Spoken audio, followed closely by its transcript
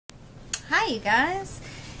Hi you guys,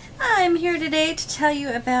 I'm here today to tell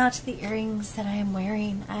you about the earrings that I am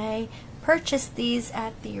wearing. I purchased these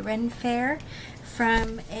at the Ren Fair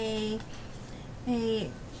from a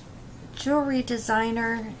jewelry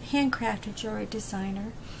designer, handcrafted jewelry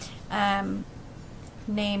designer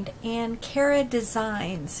named AnKara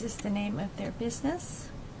Designs is the name of their business.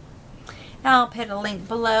 I'll put a link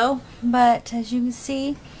below, but as you can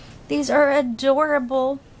see, these are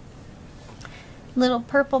adorable little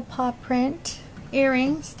purple paw print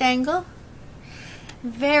earrings, dangle.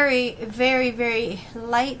 Very, very, very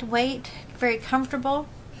lightweight, very comfortable,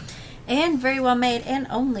 and very well made, and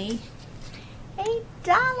only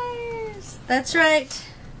 $8. That's right,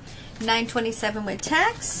 $9.27 with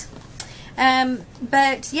tax.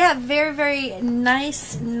 But yeah, very, very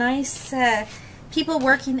nice people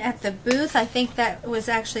working at the booth. I think that was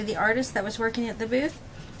actually the artist that was working at the booth.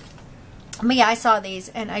 But yeah, I saw these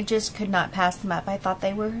and I just could not pass them up. I thought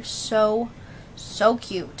they were so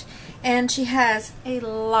cute. And she has a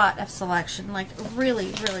lot of selection, like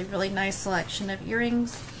really nice selection of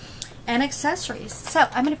earrings and accessories. So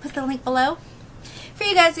I'm going to put the link below for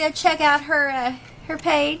you guys to go check out her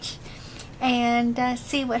page and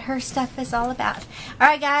see what her stuff is all about.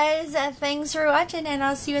 Alright guys, thanks for watching, and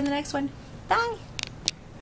I'll see you in the next one. Bye!